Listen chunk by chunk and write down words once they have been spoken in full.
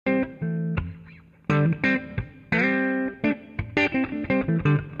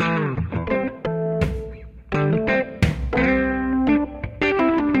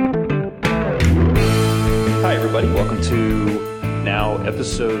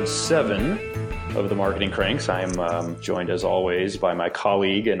episode 7 of the Marketing Kranks. I'm joined as always by my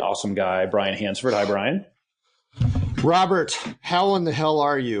colleague and awesome guy, Brian Hansford. Hi, Brian. Robert, how in the hell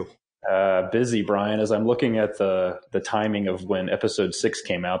are you? Busy, Brian. As I'm looking at the timing of when episode 6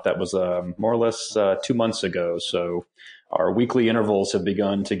 came out, that was more or less 2 months ago. So our weekly intervals have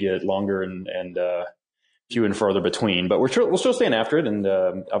begun to get longer and few and further between, but we're still staying after it and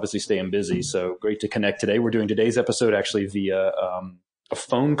obviously staying busy. So great to connect today. We're doing today's episode actually via a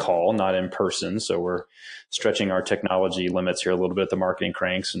phone call, not in person. So we're stretching our technology limits here a little bit at the Marketing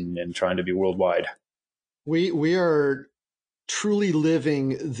Kranks and trying to be worldwide. We are truly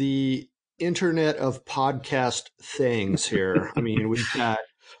living the internet of podcast things here. I mean, we've got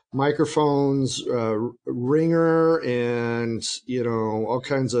microphones, ringer, and, all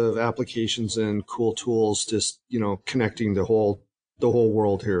kinds of applications and cool tools, just, connecting the whole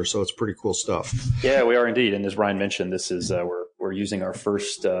world here. So it's pretty cool stuff. Yeah, we are indeed. And as Brian mentioned, this is, we're using our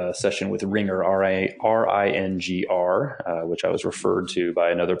first session with Ringer, R-I-N-G-R, which I was referred to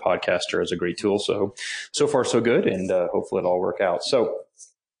by another podcaster as a great tool. So far so good. And hopefully it'll all work out. So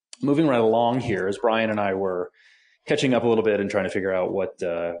moving right along here, as Brian and I were catching up a little bit and trying to figure out what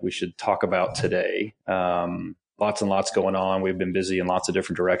we should talk about today. Lots and lots going on. We've been busy in lots of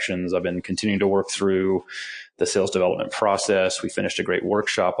different directions. I've been continuing to work through the sales development process. We finished a great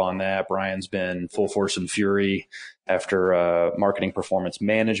workshop on that. Brian's been full force and fury after marketing performance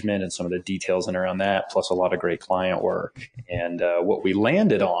management and some of the details in around that, plus a lot of great client work. And what we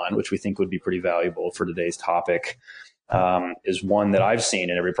landed on, which we think would be pretty valuable for today's topic, is one that I've seen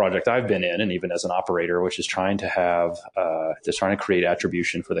in every project I've been in, and even as an operator, which is trying to create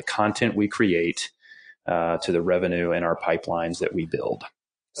attribution for the content we create to the revenue in our pipelines that we build.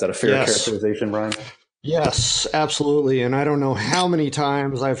 Is that a fair characterization, Brian? Yes, absolutely. And I don't know how many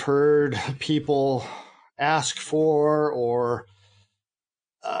times I've heard people ask for or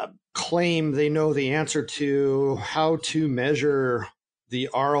claim they know the answer to how to measure the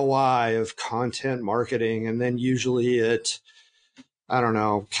ROI of content marketing. And then usually it,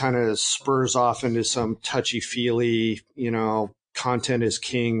 kind of spurs off into some touchy-feely, content is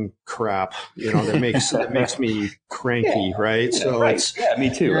king crap, that makes me cranky, right? Yeah, so right. Me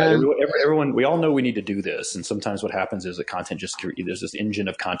too, right? Everyone, we all know we need to do this. And sometimes what happens is that content there's this engine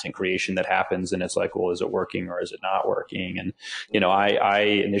of content creation that happens and it's like, well, is it working or is it not working? And, I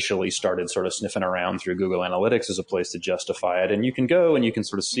initially started sort of sniffing around through Google Analytics as a place to justify it. And you can go and you can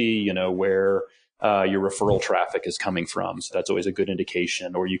sort of see, where your referral traffic is coming from. So that's always a good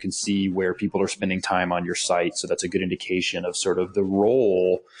indication. Or you can see where people are spending time on your site. So that's a good indication of sort of the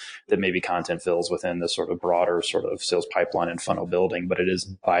role that maybe content fills within the sort of broader sort of sales pipeline and funnel building. But it is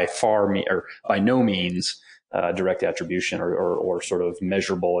by no means direct attribution or sort of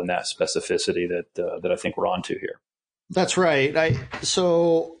measurable in that specificity that I think we're onto here. That's right.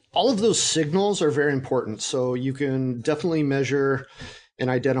 So all of those signals are very important. So you can definitely measure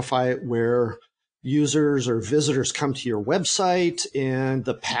and identify where users or visitors come to your website and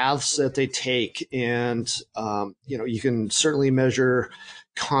the paths that they take. And, you can certainly measure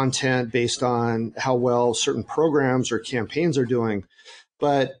content based on how well certain programs or campaigns are doing.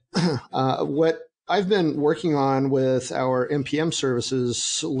 But what I've been working on with our MPM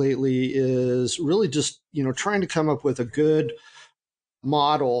services lately is really just, trying to come up with a good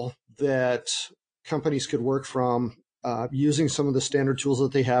model that companies could work from, using some of the standard tools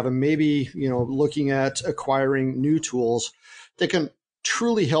that they have, and maybe, looking at acquiring new tools that can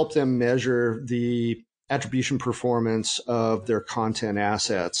truly help them measure the attribution performance of their content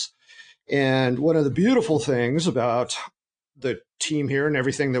assets. And one of the beautiful things about the team here and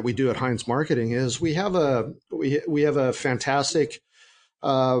everything that we do at Heinz Marketing is we have a fantastic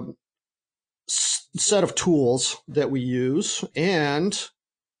set of tools that we use, and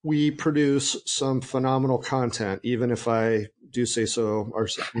we produce some phenomenal content, even if I do say so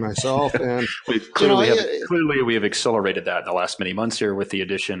myself. And clearly we have accelerated that in the last many months here with the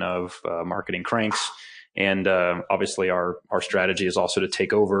addition of Marketing Kranks. And obviously our strategy is also to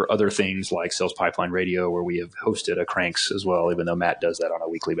take over other things like Sales Pipeline Radio, where we have hosted a Kranks as well, even though Matt does that on a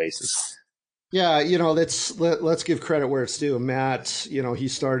weekly basis. Yeah, let's give credit where it's due. Matt, he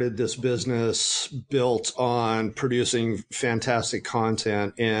started this business built on producing fantastic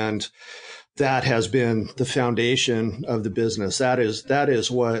content, and that has been the foundation of the business. That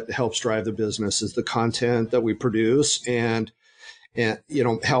is what helps drive the business, is the content that we produce, and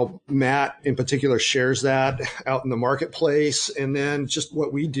how Matt in particular shares that out in the marketplace, and then just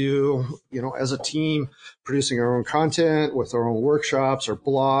what we do, as a team, producing our own content with our own workshops or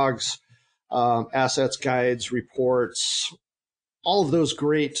blogs, assets, guides, reports, all of those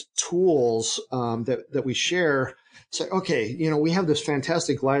great tools that we share say, okay, we have this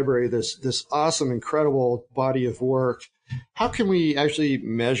fantastic library, this awesome, incredible body of work. How can we actually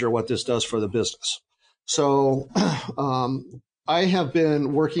measure what this does for the business? So I have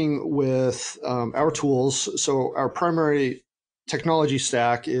been working with our tools. So our primary technology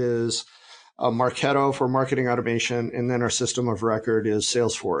stack is Marketo for marketing automation, and then our system of record is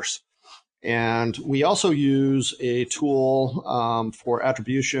Salesforce. And we also use a tool for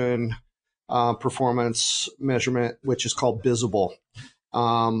attribution performance measurement, which is called Bizible.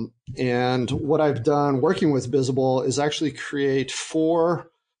 And what I've done working with Bizible is actually create 4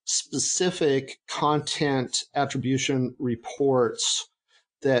 specific content attribution reports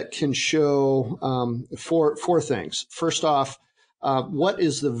that can show four things. First off, what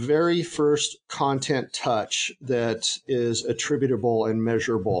is the very first content touch that is attributable and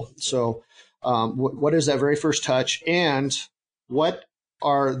measurable? So what is that very first touch, and what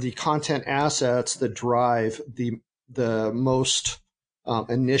are the content assets that drive the most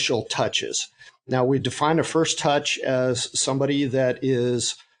initial touches? Now, we define a first touch as somebody that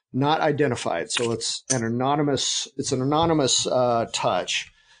is not identified. So it's an anonymous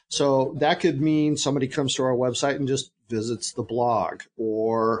touch. So that could mean somebody comes to our website and just visits the blog,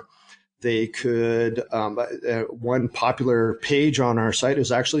 or they could, one popular page on our site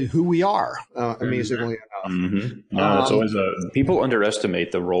is actually who we are, amazingly enough. Mm-hmm. No, it's always people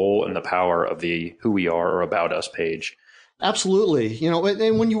underestimate the role and the power of the who we are or about us page. Absolutely.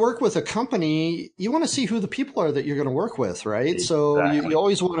 And when you work with a company, you want to see who the people are that you're going to work with, right? Exactly. So you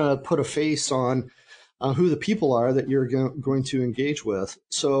always want to put a face on who the people are that you're going to engage with.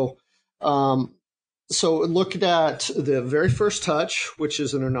 So look at the very first touch, which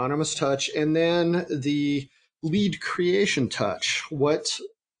is an anonymous touch, and then the lead creation touch. What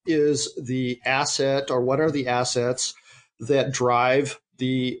is the asset, or what are the assets that drive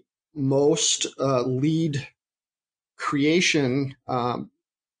the most lead creation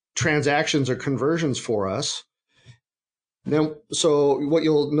transactions or conversions for us? Now, so what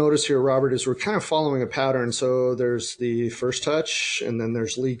you'll notice here, Robert, is we're kind of following a pattern. So there's the first touch, and then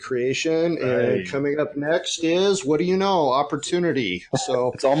there's lead creation, and coming up next is, what do you know, opportunity.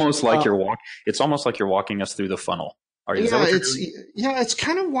 So it's almost like It's almost like you're walking us through the funnel. It's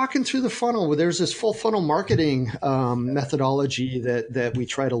kind of walking through the funnel. There's this full funnel marketing methodology that we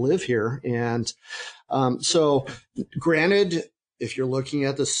try to live here, and so granted, if you're looking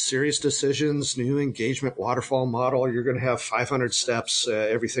at the serious decisions, new engagement waterfall model, you're going to have 500 steps,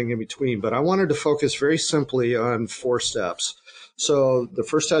 everything in between. But I wanted to focus very simply on 4 steps. So the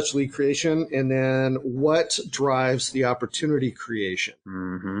first touch, lead creation, and then what drives the opportunity creation.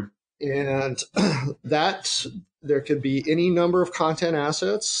 Mm-hmm. And that there could be any number of content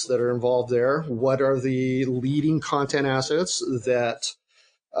assets that are involved there. What are the leading content assets that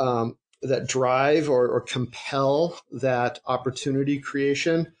drive or compel that opportunity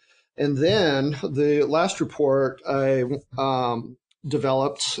creation? And then the last report I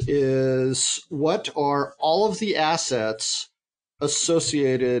developed is, what are all of the assets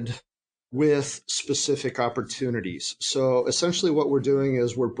associated with specific opportunities? So essentially what we're doing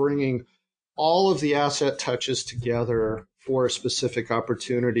is we're bringing all of the asset touches together for a specific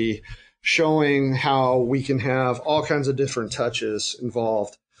opportunity, showing how we can have all kinds of different touches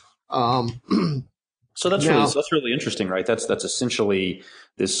involved. So that's really interesting, right? That's essentially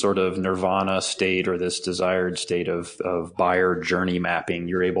this sort of nirvana state, or this desired state of buyer journey mapping.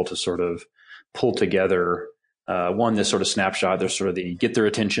 You're able to sort of pull together this sort of snapshot. There's sort of the get their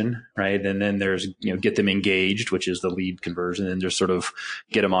attention, right? And then there's get them engaged, which is the lead conversion. And there's sort of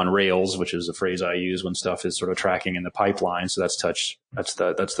get them on rails, which is a phrase I use when stuff is sort of tracking in the pipeline. So that's touch. That's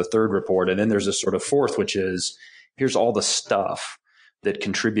the third report. And then there's this sort of fourth, which is, here's all the stuff that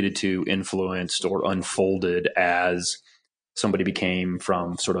contributed to, influenced, or unfolded as somebody became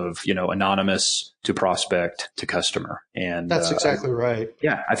from sort of, anonymous to prospect to customer. And that's exactly right.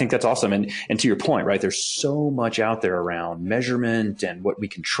 Yeah, I think that's awesome. And to your point, right, there's so much out there around measurement and what we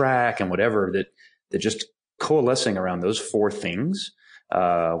can track and whatever, that just coalescing around those 4 things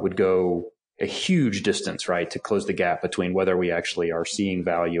would go a huge distance, right, to close the gap between whether we actually are seeing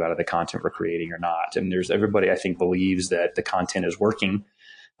value out of the content we're creating or not. And everybody, I think, believes that the content is working,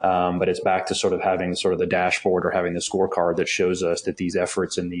 but it's back to sort of having sort of the dashboard or having the scorecard that shows us that these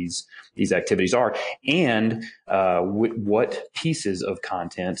efforts and these activities are, and what pieces of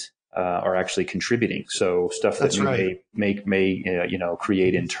content are actually contributing. So stuff that may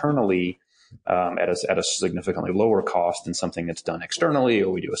create internally at a significantly lower cost than something that's done externally,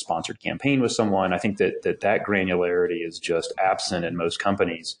 or we do a sponsored campaign with someone. I think that granularity is just absent in most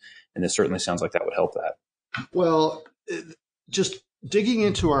companies, and this certainly sounds like that would help that. Well, just digging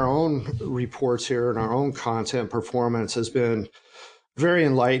into our own reports here and our own content performance has been very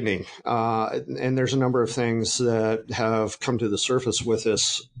enlightening. And there's a number of things that have come to the surface with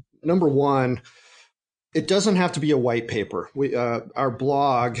this. Number one, it doesn't have to be a white paper. Our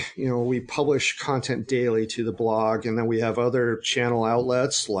blog, we publish content daily to the blog, and then we have other channel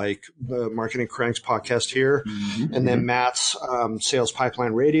outlets like the Marketing Kranks podcast here, and then Matt's Sales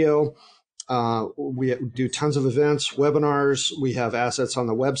Pipeline Radio. We do tons of events, webinars. We have assets on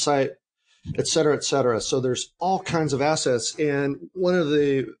the website, et cetera, et cetera. So there's all kinds of assets. And one of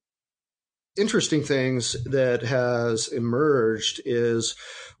the interesting things that has emerged is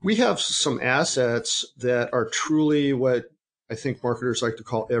we have some assets that are truly what I think marketers like to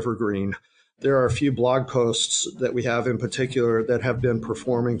call evergreen. There are a few blog posts that we have in particular that have been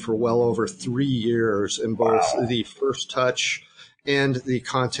performing for well over 3 years in both the first touch and the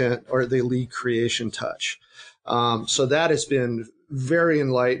content or the lead creation touch. So that has been very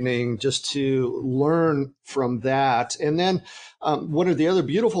enlightening just to learn from that. And then one of the other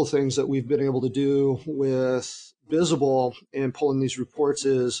beautiful things that we've been able to do with Bizible in pulling these reports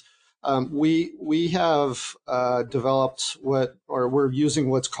is we have developed we're using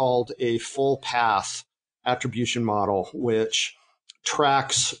what's called a full path attribution model, which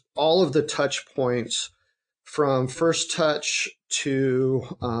tracks all of the touch points from first touch to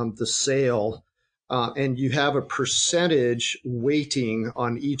the sale. And you have a percentage weighting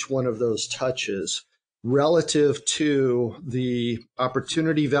on each one of those touches relative to the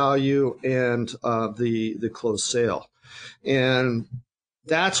opportunity value and the closed sale. And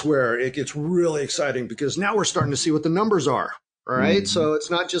that's where it gets really exciting, because now we're starting to see what the numbers are. All right. So it's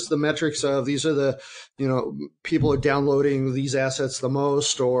not just the metrics of these are the, people are downloading these assets the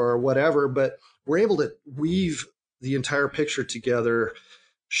most or whatever, but we're able to weave the entire picture together,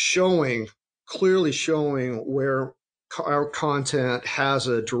 clearly showing where our content has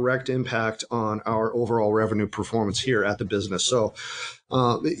a direct impact on our overall revenue performance here at the business. So,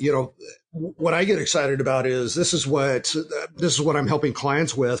 what I get excited about is this is what I'm helping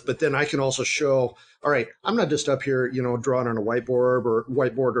clients with, but then I can also show, all right, I'm not just up here, drawing on a whiteboard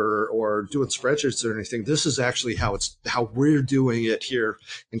or doing spreadsheets or anything. This is actually how we're doing it here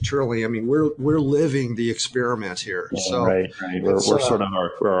internally. I mean, we're living the experiment here. So right. We're sort of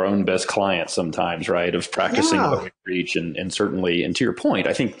our own best clients sometimes, right? Of practicing what we preach, and certainly, and to your point,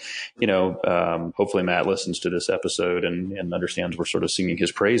 I think, hopefully Matt listens to this episode and understands we're sort of singing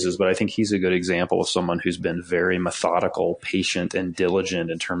his praises, but I think he's a good example of someone who's been very methodical, patient, and diligent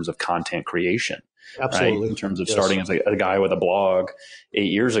in terms of content creation. Absolutely. Right? In terms of starting as a guy with a blog 8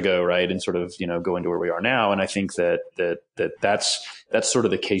 years ago, right, and sort of going to where we are now. And I think that's sort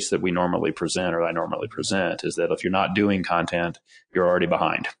of the case that we normally present, or I normally present, is that if you're not doing content, you're already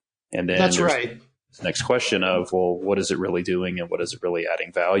behind. And then that's right. The next question of, well, what is it really doing and what is it really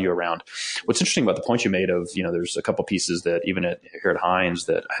adding value around? What's interesting about the point you made of, there's a couple pieces that even here at Heinz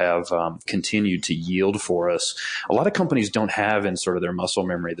that have continued to yield for us. A lot of companies don't have in sort of their muscle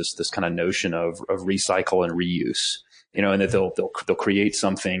memory this kind of notion of recycle and reuse. And that they'll create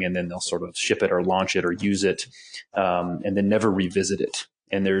something and then they'll sort of ship it or launch it or use it, and then never revisit it.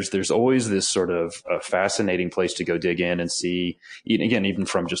 And there's always this sort of fascinating place to go dig in and see, again, even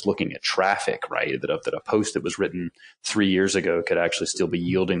from just looking at traffic, right? That a post that was written 3 years ago could actually still be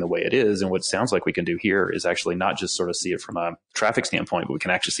yielding the way it is. And what it sounds like we can do here is actually not just sort of see it from a traffic standpoint, but we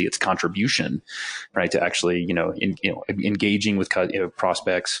can actually see its contribution, right? To actually, engaging with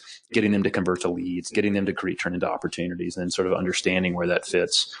prospects, getting them to convert to leads, getting them to turn into opportunities, and then sort of understanding where that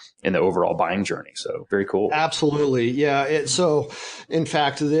fits in the overall buying journey. So very cool. Absolutely. Yeah. So in fact,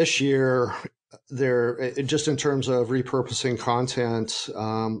 this year, just in terms of repurposing content,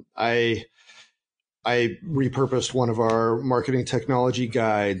 I repurposed one of our marketing technology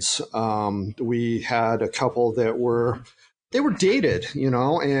guides. We had a couple that were dated,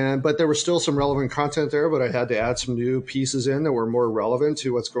 but there was still some relevant content there, but I had to add some new pieces in that were more relevant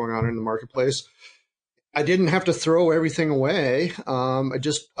to what's going on in the marketplace. I didn't have to throw everything away. I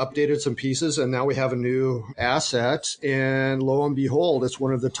just updated some pieces, and now we have a new asset. And lo and behold, it's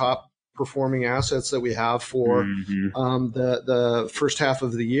one of the top performing assets that we have for the first half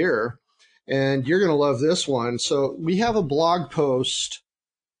of the year. And you're going to love this one. So we have a blog post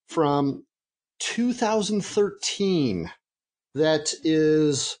from 2013 that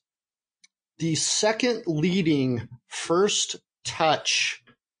is the second leading first touch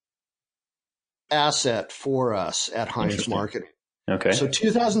asset for us at Heinz Marketing. Okay. So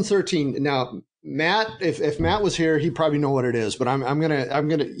 2013. Now, Matt, if Matt was here, he'd probably know what it is. But I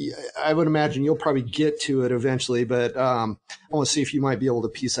would imagine you'll probably get to it eventually. But I want to see if you might be able to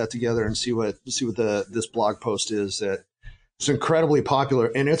piece that together and see what this blog post is that It's incredibly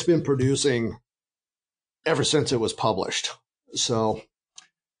popular, and it's been producing ever since it was published. So,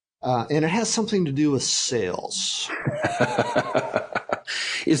 and it has something to do with sales.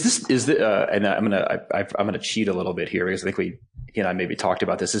 And I'm gonna cheat a little bit here because I think I maybe talked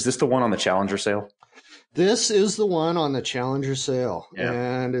about this. Is this the one on the Challenger sale? This is the one on the Challenger sale,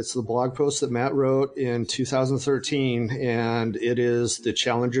 and it's the blog post that Matt wrote in 2013, and it is the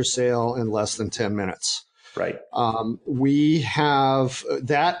Challenger sale in less than 10 minutes. Right. We have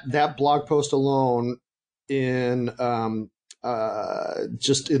that blog post alone in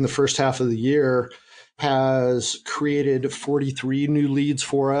just in the first half of the year has created 43 new leads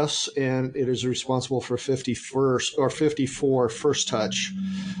for us, and it is responsible for 54 first touch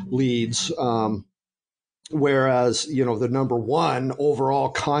leads. Whereas, the number one overall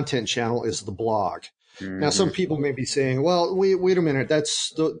content channel is the blog. Mm-hmm. Now, some people may be saying, well, wait a minute. That's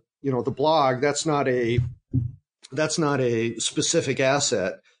the blog. That's not a specific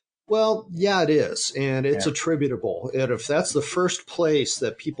asset. Well, yeah, it is. And it's attributable. And if that's the first place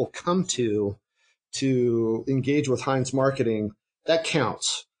that people come to engage with Heinz Marketing, that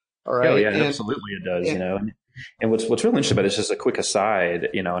counts. All right. Oh, yeah, absolutely it does, And what's really interesting about it is just a quick aside,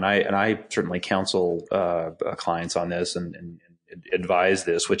 and I certainly counsel clients on this and advise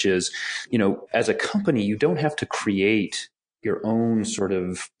this, which is, as a company, you don't have to create your own sort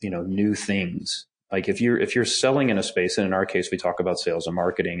of, new things. Like if you're selling in a space, and in our case, we talk about sales and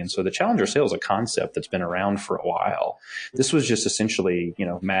marketing. And so the Challenger sale is a concept that's been around for a while. This was just essentially,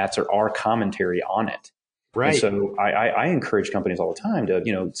 Matt's or our commentary on it. Right. And so I encourage companies all the time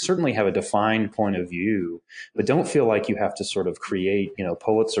to, certainly have a defined point of view, but don't feel like you have to sort of create,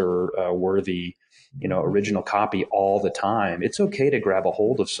 Pulitzer worthy, original copy all the time. It's okay to grab a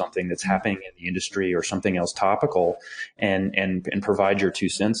hold of something that's happening in the industry or something else topical and provide your 2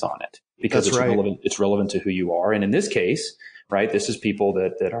 cents on it because it's relevant to who you are. And in this case, right, this is people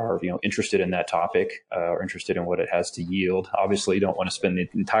that are, interested in that topic or interested in what it has to yield. Obviously, you don't want to spend the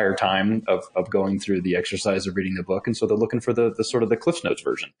entire time of going through the exercise of reading the book. And so they're looking for the sort of the Cliff Notes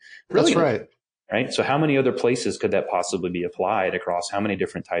version. That's right. Right. So how many other places could that possibly be applied across how many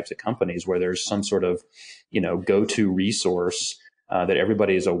different types of companies where there's some sort of, go-to resource that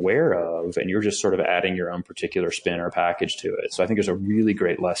everybody is aware of, and you're just sort of adding your own particular spin or package to it. So I think there's a really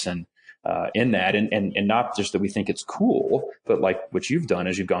great lesson in that, and not just that we think it's cool, but like what you've done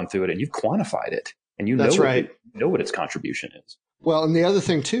is you've gone through it and you've quantified it, and you know what its contribution is. Well, and the other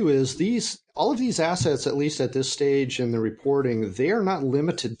thing too is all of these assets, at least at this stage in the reporting, they are not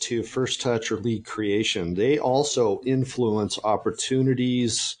limited to first touch or lead creation. They also influence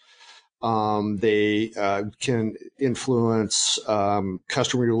opportunities. They can influence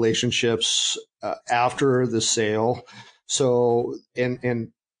customer relationships after the sale. So,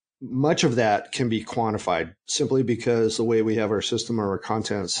 and much of that can be quantified simply because the way we have our system or our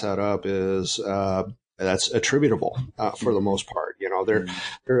content set up is that's attributable for the most part.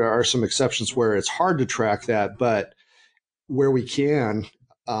 There are some exceptions where it's hard to track that, but where we can,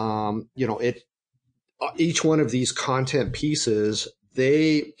 each one of these content pieces,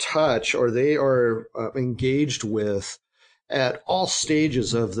 they touch or they are engaged with at all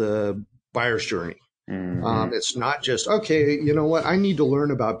stages of the buyer's journey. Mm-hmm. It's not just, okay, you know what, I need to learn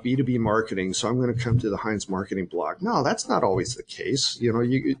about B2B marketing, so I'm going to come to the Heinz Marketing blog. No, that's not always the case.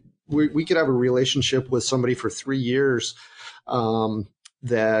 We could have a relationship with somebody for 3 years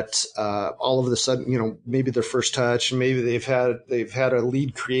that all of a sudden, maybe their first touch, maybe they've had a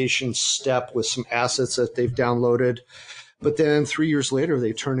lead creation step with some assets that they've downloaded, but then 3 years later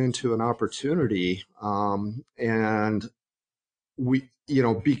they turn into an opportunity, and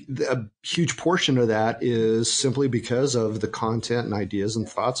a huge portion of that is simply because of the content and ideas and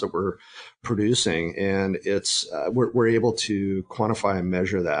thoughts that we're producing, and it's we're able to quantify and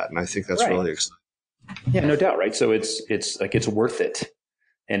measure that, and I think that's really exciting. Yeah, no doubt, right? So it's like it's worth it,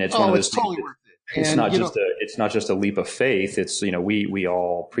 and it's one of those things. Totally worth it. It's not just a leap of faith. It's we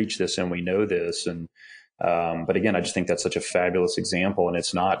all preach this and we know this, and but again, I just think that's such a fabulous example, and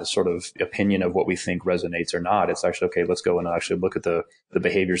it's not a sort of opinion of what we think resonates or not. It's actually, okay, let's go and actually look at the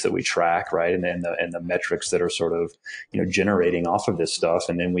behaviors that we track, right? And then the metrics that are sort of, generating off of this stuff.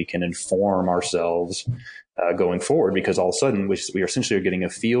 And then we can inform ourselves going forward, because all of a sudden we essentially are getting a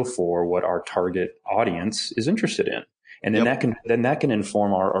feel for what our target audience is interested in. And then that can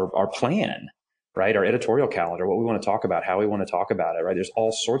inform our plan. right? Our editorial calendar, what we want to talk about, how we want to talk about it, right? There's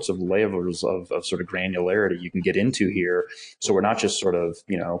all sorts of layers of sort of granularity you can get into here. So we're not just sort of,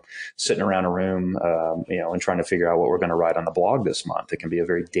 sitting around a room, and trying to figure out what we're going to write on the blog this month. It can be a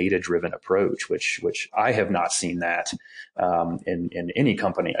very data-driven approach, which I have not seen that in any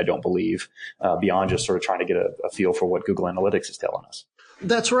company, I don't believe, beyond just sort of trying to get a feel for what Google Analytics is telling us.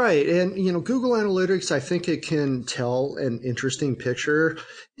 That's right. And, Google Analytics, I think it can tell an interesting picture,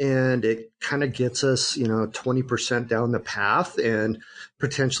 and it kind of gets us, 20% down the path, and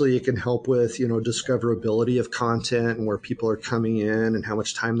potentially it can help with, discoverability of content and where people are coming in and how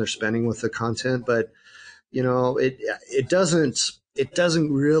much time they're spending with the content. But, it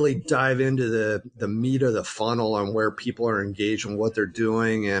doesn't really dive into the meat of the funnel on where people are engaged and what they're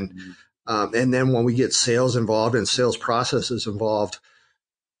doing. And then when we get sales involved and sales processes involved,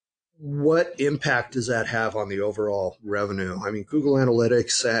 what impact does that have on the overall revenue? I mean, Google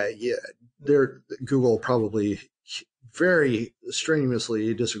Analytics, Google probably very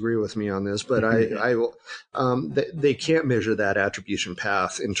strenuously disagree with me on this, but they can't measure that attribution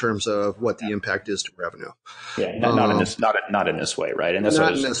path in terms of what the impact is to revenue. Yeah, not in this way, right? And that's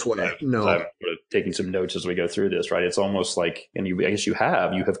not in this way. No, I'm taking some notes as we go through this, right? It's almost like, and I guess you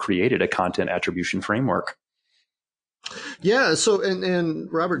have created a content attribution framework. Yeah. So,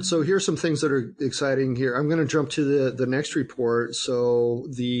 and Robert, so here's some things that are exciting here. I'm going to jump to the next report. So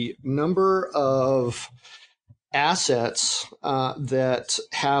the number of assets that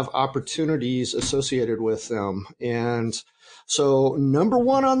have opportunities associated with them. And so number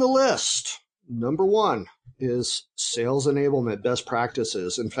one on the list, is sales enablement best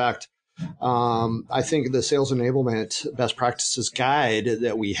practices. In fact, I think the sales enablement best practices guide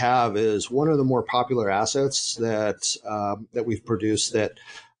that we have is one of the more popular assets that we've produced, that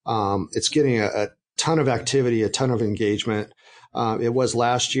it's getting a ton of activity, a ton of engagement. It was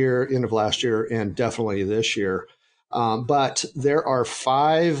last year, end of last year, and definitely this year. But there are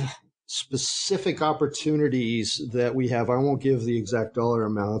 5 specific opportunities that we have. I won't give the exact dollar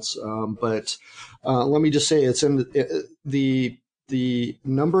amounts, but let me just say it's in the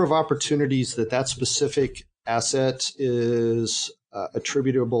number of opportunities that specific asset is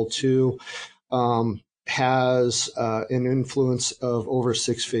attributable to has an influence of over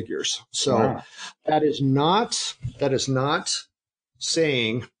 6 figures. So wow. that is not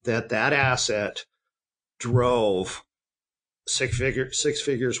saying that asset drove 6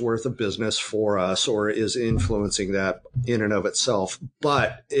 figures worth of business for us or is influencing that in and of itself,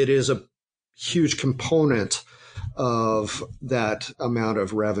 but it is a huge component of that amount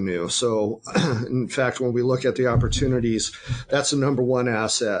of revenue. So in fact, when we look at the opportunities, that's the number one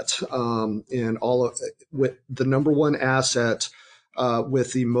asset, and with the number one asset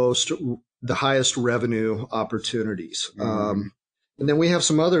with the highest revenue opportunities. Mm-hmm. And then we have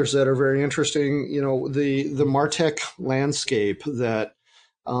some others that are very interesting. The MarTech landscape that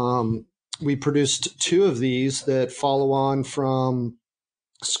we produced 2 of these that follow on from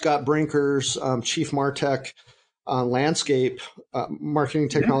Scott Brinker's Chief MarTech landscape, marketing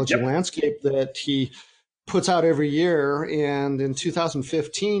technology landscape that he puts out every year. And in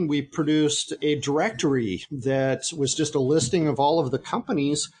 2015, we produced a directory that was just a listing of all of the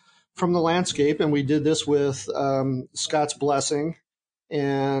companies from the landscape. And we did this with Scott's blessing.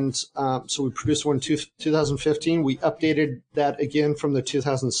 And so we produced one in 2015. We updated that again from the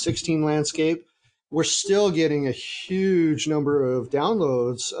 2016 landscape. We're still getting a huge number of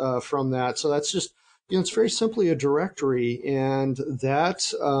downloads from that. So that's just, it's very simply a directory, and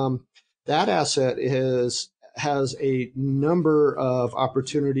that asset has a number of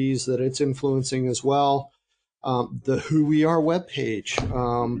opportunities that it's influencing as well. The Who We Are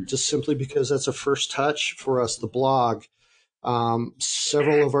webpage, just simply because that's a first touch for us, the blog.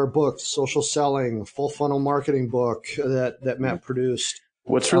 Several of our books, Social Selling, Full Funnel Marketing book that Matt produced.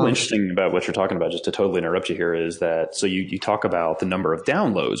 What's really interesting about what you're talking about, just to totally interrupt you here, is that so you talk about the number of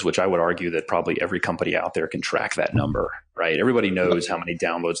downloads, which I would argue that probably every company out there can track that number, right? Everybody knows how many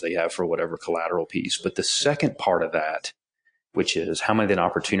downloads they have for whatever collateral piece. But the second part of that, which is how many then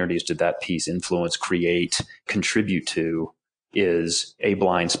opportunities did that piece influence, create, contribute to, is a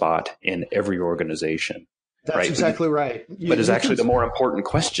blind spot in every organization. That's right? Exactly right. But it's actually the more important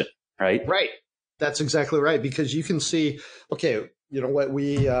question, right? Right. That's exactly right. Because you can see, okay, you know what,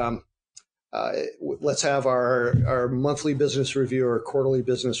 let's have our monthly business review or quarterly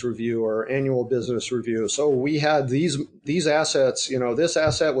business review or annual business review. So we had these assets, this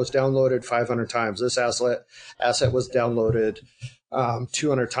asset was downloaded 500 times. This asset was downloaded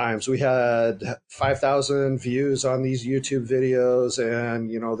 200 times. We had 5,000 views on these YouTube videos, and,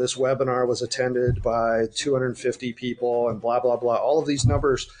 this webinar was attended by 250 people and blah, blah, blah. All of these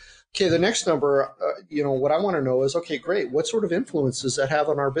numbers Okay, the next number, what I want to know is, okay, great. What sort of influence does that have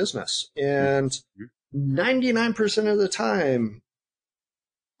on our business? And 99% of the time,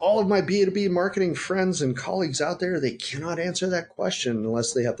 all of my B2B marketing friends and colleagues out there, they cannot answer that question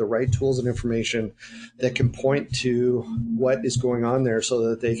unless they have the right tools and information that can point to what is going on there so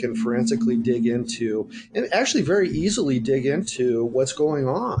that they can forensically dig into and actually very easily dig into what's going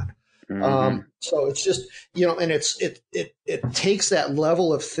on. So it's just, and it takes that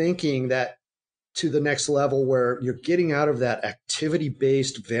level of thinking that to the next level where you're getting out of that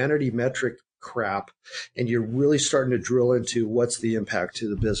activity-based vanity metric crap and you're really starting to drill into what's the impact to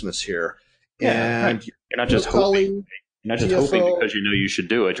the business here. Yeah, and you're not just hoping. You're not just hoping because you know you should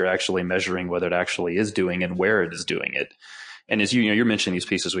do it. You're actually measuring whether it actually is doing and where it is doing it. And as you're mentioning these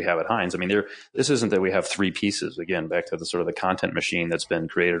pieces we have at Heinz. I mean, this isn't that we have three pieces. Again, back to the sort of the content machine that's been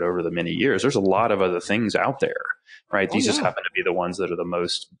created over the many years. There's a lot of other things out there, right? These just happen to be the ones that are the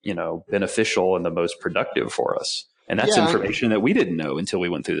most, beneficial and the most productive for us. And that's information that we didn't know until we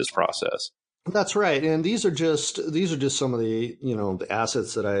went through this process. That's right. And these are just some of the, the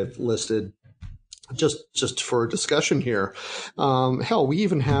assets that I've listed just for discussion here. Hell, we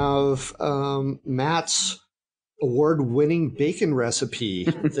even have Matt's award-winning bacon recipe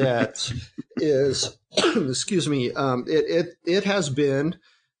that is, excuse me, it has been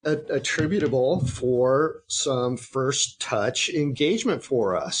attributable for some first touch engagement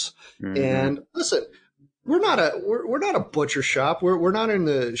for us. And listen, we're not a butcher shop. We're not in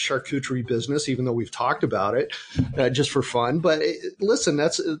the charcuterie business, even though we've talked about it just for fun. But listen,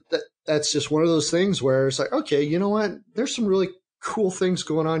 that's just one of those things where it's like, okay, you know what? There's some really cool things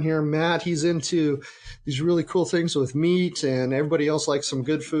going on here. Matt, he's into these really cool things with meat, and everybody else likes some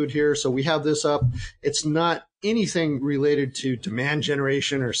good food here. So we have this up. It's not anything related to demand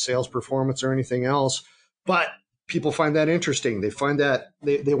generation or sales performance or anything else, but people find that interesting. They find that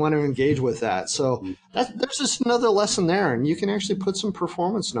they want to engage with that. So there's just another lesson there, and you can actually put some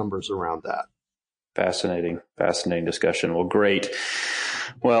performance numbers around that. Fascinating discussion. Well, great.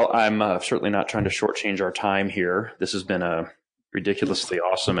 Well, I'm certainly not trying to shortchange our time here. This has been a ridiculously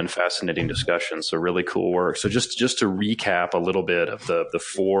awesome and fascinating discussion. So really cool work. So just to recap a little bit of the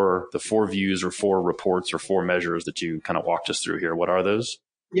four views or four reports or four measures that you kind of walked us through here. What are those?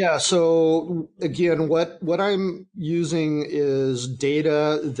 Yeah. So again, what I'm using is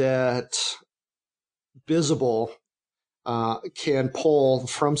data that Bizible can pull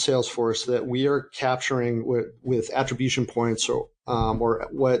from Salesforce that we are capturing with attribution points or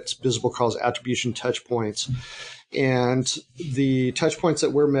what Bizible calls attribution touch points. And the touch points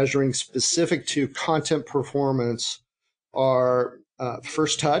that we're measuring specific to content performance are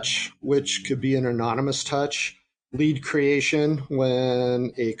first touch, which could be an anonymous touch, lead creation,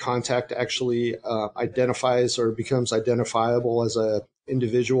 when a contact actually identifies or becomes identifiable as a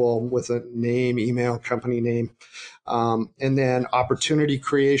individual with a name, email, company name, and then opportunity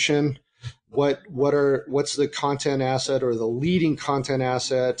creation. What's the content asset or the leading content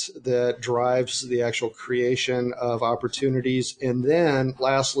asset that drives the actual creation of opportunities? And then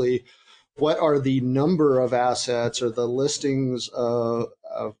lastly, what are the number of assets or the listings of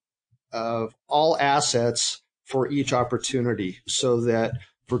all assets for each opportunity, so that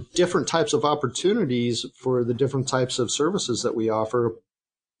for different types of opportunities, for the different types of services that we offer,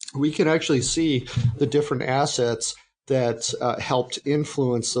 we can actually see the different assets that helped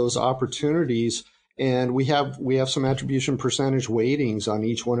influence those opportunities. And we have some attribution percentage weightings on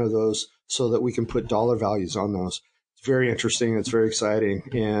each one of those so that we can put dollar values on those. It's very interesting. It's very exciting.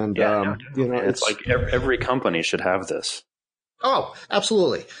 And, it's like every company should have this. Oh,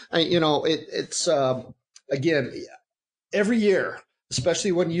 absolutely. It's again, every year,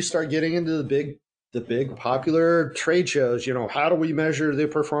 especially when you start getting into the big popular trade shows, how do we measure the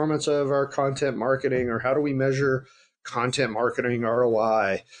performance of our content marketing, or how do we measure content marketing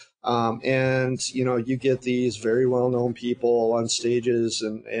ROI? And you get these very well-known people on stages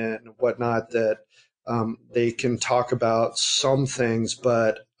and whatnot that they can talk about some things,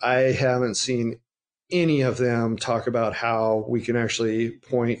 but I haven't seen any of them talk about how we can actually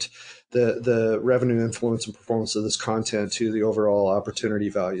point the revenue influence and performance of this content to the overall opportunity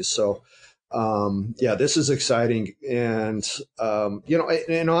values. So, this is exciting. And,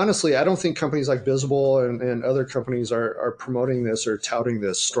 and honestly, I don't think companies like Bizible and other companies are promoting this or touting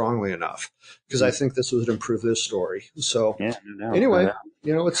this strongly enough, because I think this would improve this story. So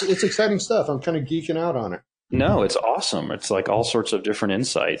it's exciting stuff. I'm kind of geeking out on it. No, it's awesome. It's like all sorts of different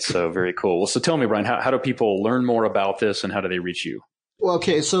insights. So very cool. Well, so tell me, Brian, how do people learn more about this, and how do they reach you? Well,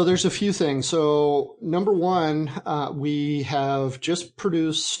 okay, so there's a few things. So number one, we have just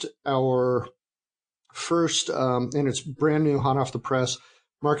produced our first, and it's brand new, hot off the press,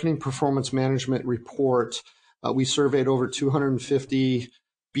 marketing performance management report. We surveyed over 250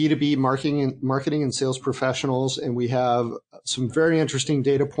 B2B marketing and sales professionals, and we have some very interesting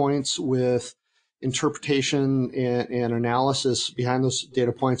data points with interpretation and analysis behind those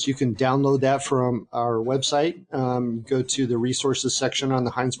data points. You can download that from our website. Go to the resources section on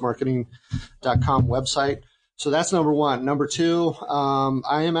the HeinzMarketing.com website. So that's number one. Number two,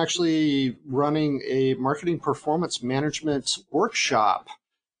 I am actually running a marketing performance management workshop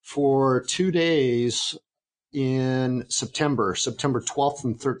for 2 days in September 12th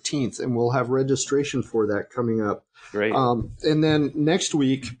and 13th, and we'll have registration for that coming up. Great. And then next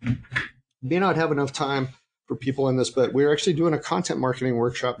week, may not have enough time for people in this, but we're actually doing a content marketing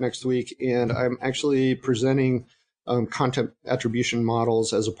workshop next week, and I'm actually presenting content attribution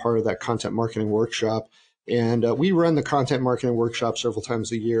models as a part of that content marketing workshop. And we run the content marketing workshop several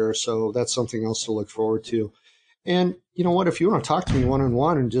times a year, so that's something else to look forward to. And you know what, if you want to talk to me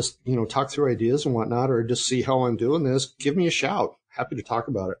one-on-one and just, talk through ideas and whatnot, or just see how I'm doing this, give me a shout. Happy to talk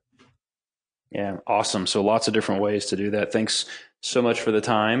about it. Yeah, awesome. So lots of different ways to do that. Thanks so much for the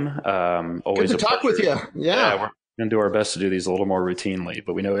time. Always good to talk with you. Yeah, we're going to do our best to do these a little more routinely,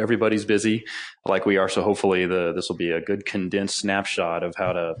 but we know everybody's busy like we are. So hopefully this will be a good condensed snapshot of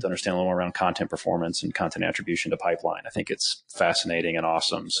how to understand a little more around content performance and content attribution to pipeline. I think it's fascinating and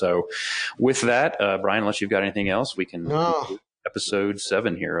awesome. So with that, Brian, unless you've got anything else, we can episode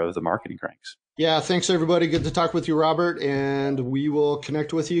 7 here of the Marketing Kranks. Yeah, thanks everybody. Good to talk with you, Robert, and we will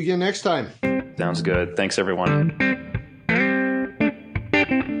connect with you again next time. Sounds good. Thanks everyone.